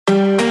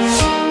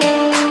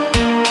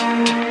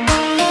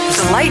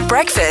Light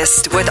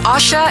Breakfast with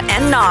Asha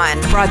and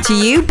Nan. Brought to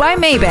you by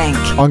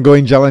Maybank.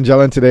 Ongoing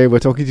Jalan-Jalan today, we're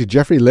talking to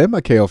Jeffrey Lim,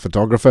 a KL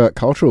photographer,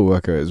 cultural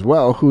worker as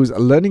well, who's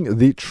learning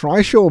the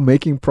trishaw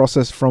making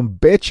process from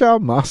Beca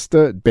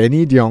master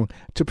Benny Diong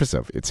to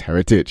preserve its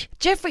heritage.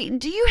 Jeffrey,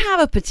 do you have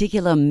a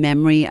particular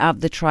memory of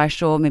the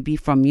trishaw, maybe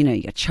from,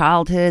 your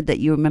childhood that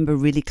you remember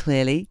really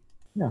clearly?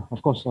 Yeah,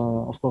 of course.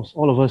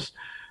 All of us,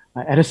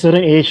 at a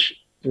certain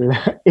age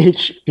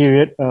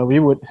period, we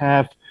would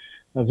have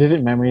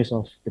vivid memories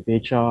of the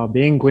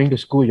Beca, going to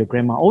school, your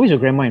grandma, always your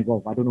grandma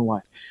involved. I don't know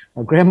why.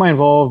 Grandma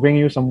involved,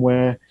 bringing you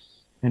somewhere,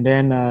 and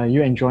then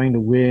you enjoying the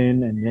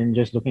wind, and then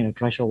just looking at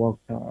trishaw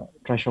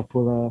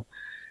puller,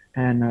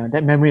 and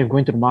that memory of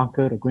going to the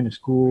market or going to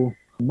school.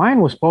 Mine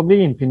was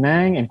probably in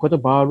Penang and Kota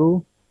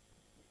Baru,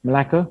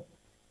 Malacca,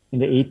 in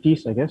the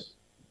 80s, I guess.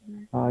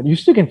 You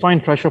still can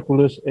find trishaw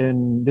pullers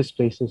in these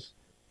places,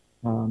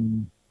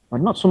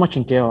 but not so much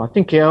in KL. I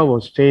think KL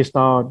was phased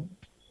out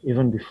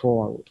even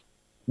before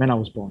when I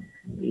was born,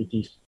 in the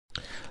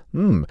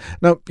 80s.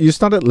 Now, you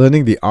started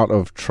learning the art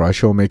of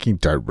trishaw making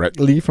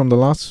directly from the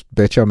last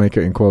Beca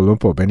maker in Kuala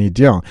Lumpur, Benny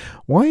Diong.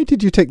 Why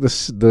did you take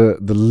the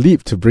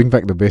leap to bring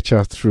back the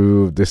Beca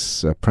through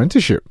this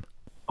apprenticeship?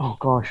 Oh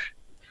gosh,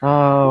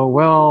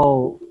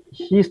 well,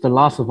 he's the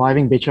last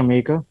surviving Beca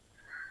maker,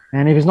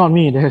 and if it's not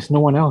me, there's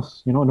no one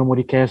else.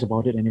 Nobody cares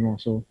about it anymore.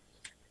 So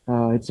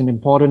it's an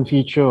important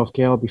feature of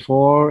KL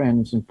before, and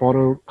it's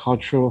important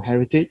cultural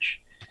heritage.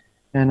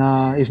 And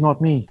if not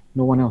me,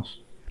 no one else.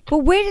 But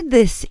where did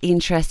this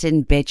interest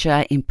in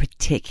Beca in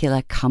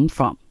particular come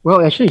from?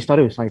 Well, actually, it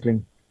started with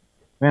cycling.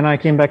 When I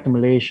came back to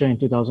Malaysia in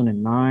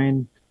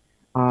 2009,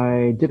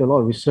 I did a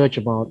lot of research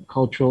about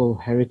cultural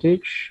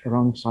heritage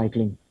around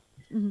cycling.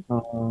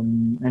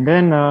 Mm-hmm. And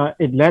then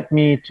it led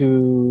me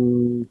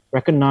to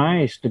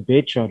recognize the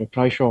Beca, the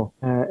trishaw,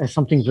 as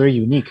something very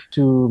unique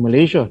to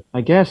Malaysia.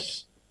 I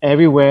guess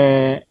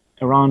everywhere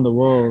around the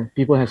world,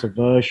 people has a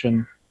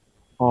version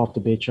of the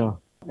Beca.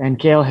 And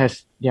KL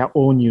has their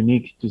own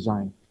unique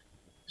design.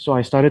 So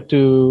I started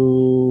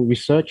to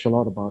research a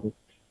lot about it.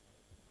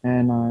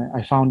 And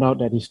I found out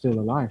that he's still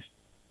alive.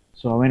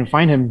 So I went to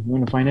find him,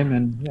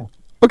 and yeah.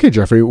 Okay,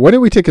 Jeffrey, why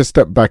don't we take a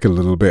step back a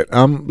little bit?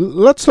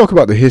 Let's talk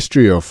about the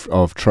history of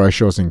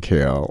trishaws in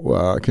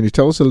KL. Can you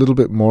tell us a little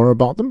bit more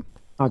about them?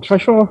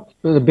 Trishaw,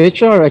 the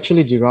Beca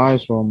actually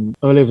derives from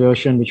earlier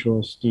version, which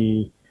was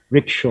the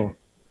rickshaw.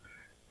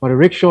 But a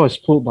rickshaw is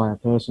pulled by a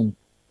person.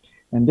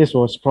 And this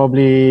was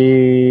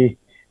probably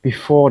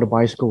before the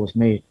bicycle was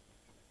made.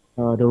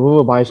 The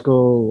rover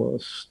bicycle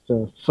was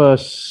the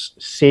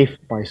first safe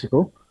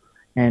bicycle.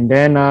 And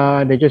then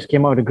they just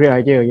came out with a great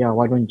idea.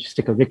 Why don't you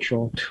stick a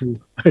rickshaw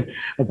to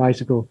a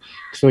bicycle?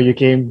 So you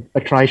came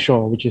a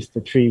trishaw, which is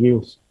the 3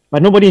 wheels.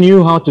 But nobody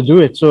knew how to do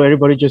it. So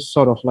everybody just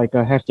sort of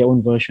have their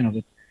own version of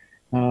it.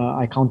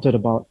 I counted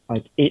about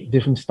 8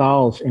 different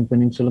styles in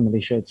Peninsular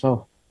Malaysia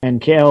itself. And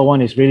KL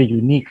one is really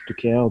unique to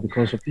KL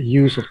because of the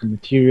use of the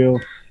material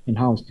and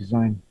how it's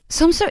designed.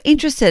 So I'm so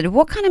interested,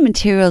 what kind of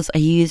materials are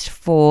used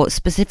for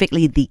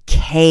specifically the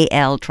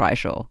KL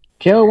trishaw?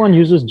 KL one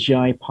uses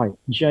GI pipe.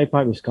 GI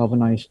pipe is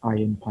galvanized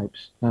iron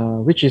pipes,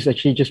 which is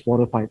actually just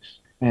water pipes.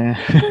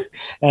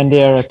 And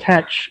they are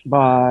attached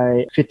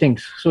by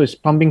fittings. So it's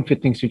plumbing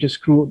fittings. You just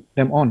screw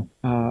them on.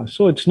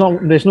 So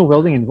there's no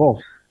welding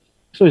involved.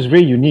 So it's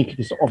very unique.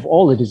 Of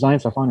all the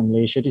designs I found in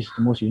Malaysia, this is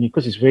the most unique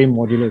because it's very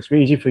modular. It's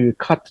very easy for you to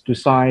cut to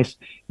size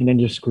and then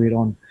just screw it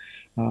on.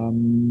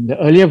 The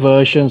earlier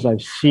versions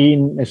I've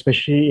seen,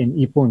 especially in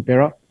Ipoh and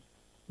Perak,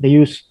 they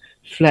use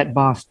flat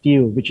bar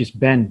steel, which is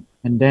bent.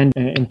 And then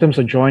in terms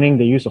of joining,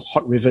 they use a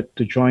hot rivet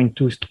to join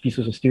 2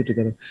 pieces of steel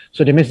together.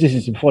 So that means this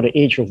is before the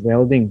age of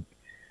welding.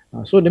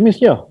 So that means,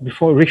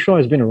 before rickshaw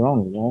has been around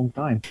a long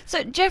time.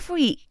 So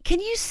Jeffrey,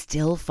 can you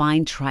still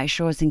find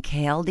trishaws in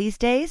KL these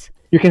days?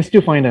 You can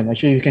still find them.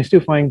 Actually, you can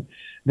still find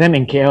them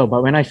in KL.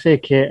 But when I say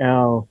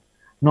KL,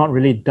 not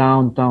really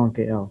downtown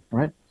KL,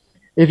 right?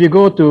 If you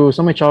go to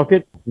somewhere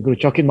Chowkit, you go to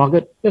Chowkit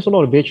Market, there's a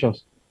lot of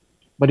Becas.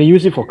 But they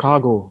use it for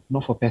cargo,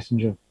 not for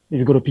passenger. If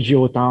you go to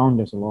PGO Town,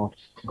 there's a lot.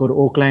 If you go to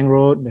Oak Lang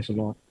Road, there's a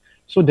lot.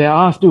 So there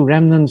are still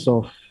remnants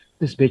of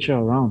this Beca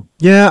around.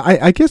 Yeah,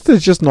 I guess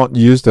it's just not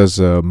used as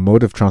a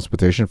mode of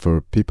transportation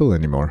for people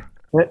anymore.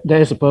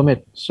 There is a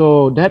permit.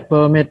 So that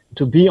permit,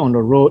 to be on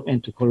the road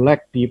and to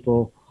collect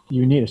people,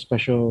 you need a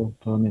special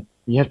permit.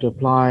 You have to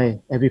apply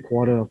every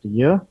quarter of the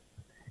year.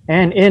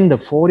 And in the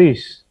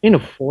 40s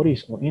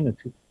or in the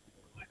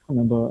I can't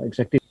remember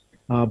exactly,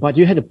 but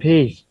you had to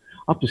pay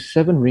up to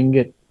 7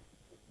 ringgit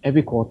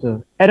every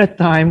quarter at a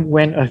time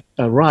when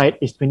a ride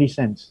is 20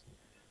 cents.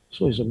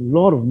 So it's a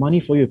lot of money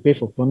for you to pay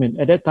for permit.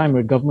 At that time,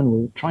 the government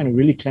were trying to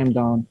really clamp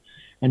down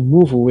and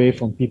move away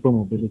from people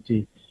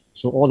mobility.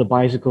 So all the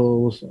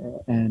bicycles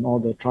and all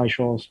the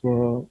trishaws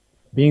were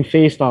being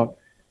phased out,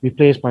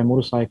 replaced by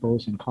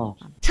motorcycles and cars.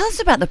 Tell us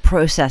about the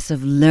process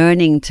of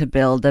learning to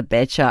build a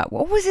Beca.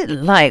 What was it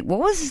like? What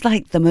was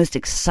the most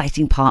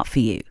exciting part for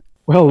you?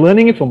 Well,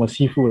 learning it from a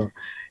sifu.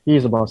 He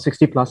is about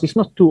 60 plus. He's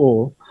not too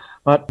old,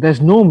 but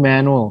there's no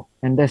manual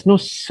and there's no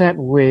set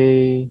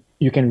way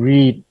you can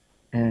read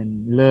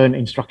and learn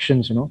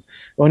instructions. The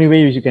only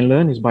way you can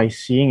learn is by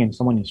seeing and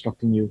someone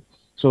instructing you.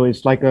 So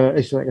it's like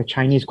a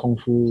Chinese kung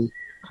fu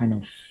kind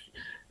of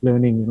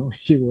learning.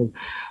 You will,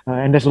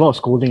 and there's a lot of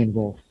scolding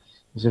involved.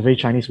 It's a very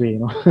Chinese way.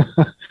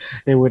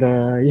 They would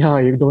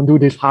you don't do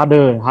this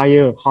harder,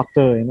 higher,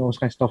 hotter, this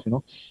kind of stuff.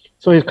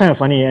 So it's kind of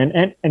funny,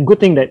 and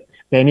good thing that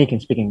Benny can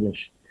speak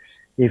English.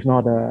 If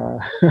not,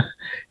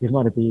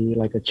 it'd be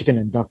like a chicken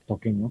and duck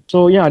talking.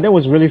 So yeah, that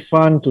was really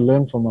fun to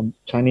learn from a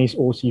Chinese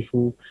old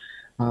sifu,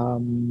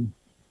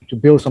 to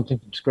build something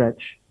from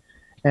scratch,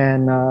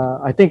 and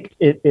I think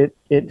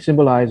it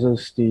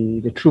symbolizes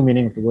the true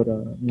meaning of the word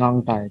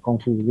Ngang Tai Kung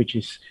Fu, which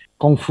is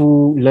Kung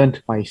Fu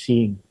learned by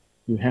seeing.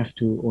 You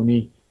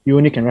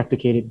only can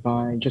replicate it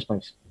by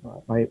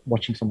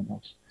watching someone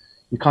else.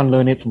 You can't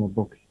learn it from a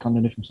book. You can't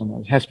learn it from someone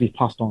else. It has to be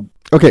passed on.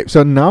 Okay,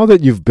 so now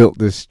that you've built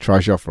this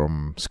treasure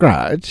from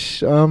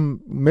scratch,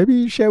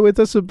 maybe share with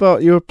us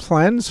about your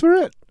plans for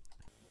it?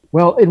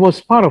 Well, it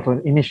was part of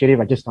an initiative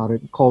I just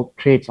started called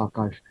Trades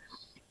Archive.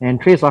 And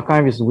Trades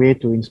Archive is a way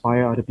to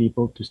inspire other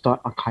people to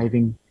start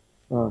archiving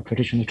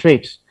traditional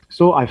trades.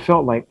 So I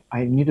felt like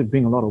I need to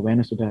bring a lot of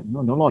awareness to that.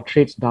 A lot of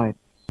trades died.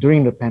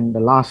 During the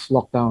last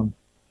lockdown,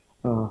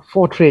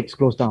 4 trades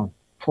closed down.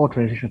 4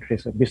 traditional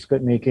trades: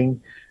 biscuit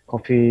making,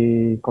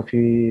 coffee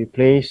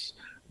place,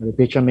 the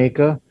Beca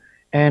maker,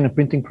 and a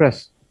printing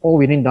press, all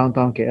within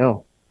downtown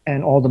KL.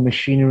 And all the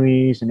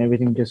machineries and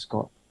everything just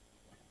got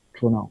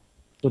thrown out.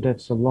 So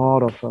that's a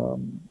lot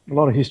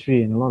of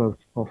history and a lot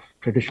of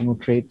traditional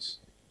trades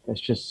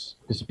that's just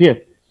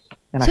disappeared.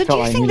 And so do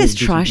you think this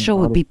trishaw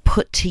will be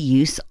put to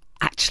use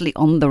actually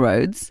on the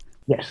roads?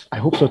 Yes, I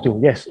hope so too.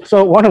 Yes.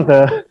 So one of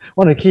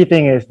the key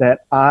thing is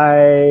that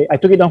I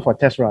took it down for a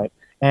test ride,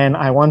 and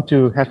I want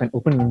to have an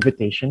open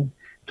invitation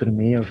to the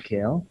mayor of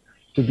KL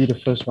to be the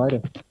first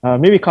rider.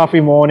 Maybe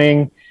coffee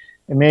morning,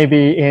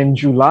 maybe in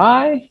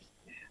July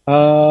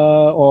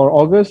or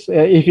August.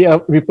 If he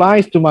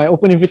replies to my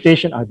open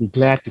invitation, I'd be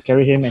glad to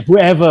carry him and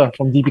whoever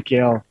from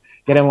DBKL,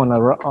 get him on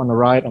a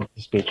ride on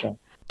this Beca.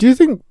 Do you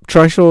think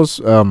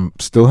trishaws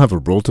still have a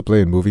role to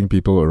play in moving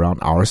people around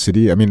our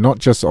city? I mean, not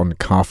just on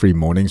car-free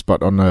mornings,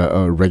 but on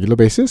a regular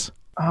basis?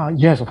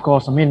 Yes, of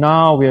course. I mean,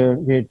 now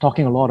we're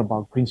talking a lot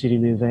about green city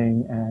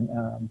living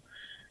and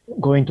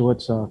going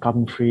towards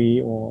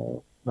carbon-free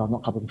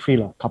not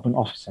carbon-free, carbon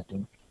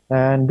offsetting.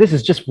 And this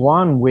is just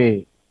one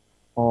way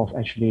of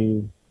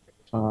actually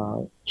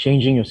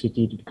changing your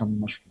city to become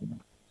much greener,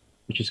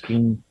 which is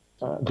green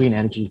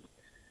energy.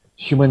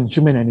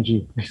 Human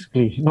energy,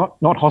 basically,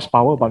 not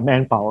horsepower but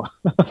manpower.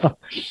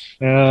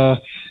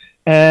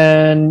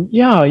 And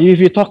yeah, if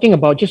you're talking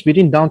about just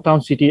within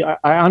downtown city,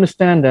 I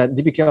understand that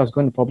DBKL is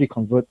going to probably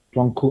convert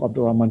Tuanku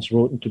Abdul Rahman's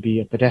road into be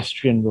a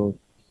pedestrian road,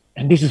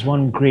 and this is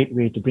one great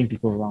way to bring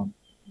people around,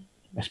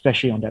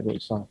 especially on that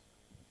roadside.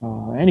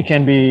 And it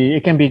can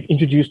be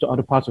introduced to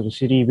other parts of the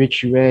city,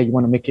 where you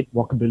want to make it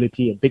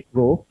walkability a big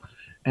role.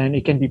 And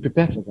it can be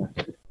prepared for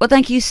that. Well,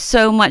 thank you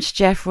so much,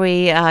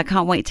 Jeffrey. I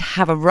can't wait to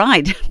have a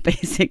ride,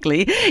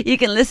 basically. You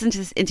can listen to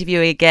this interview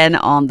again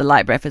on the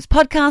LITE Breakfast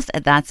podcast,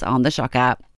 and that's on the Shock app.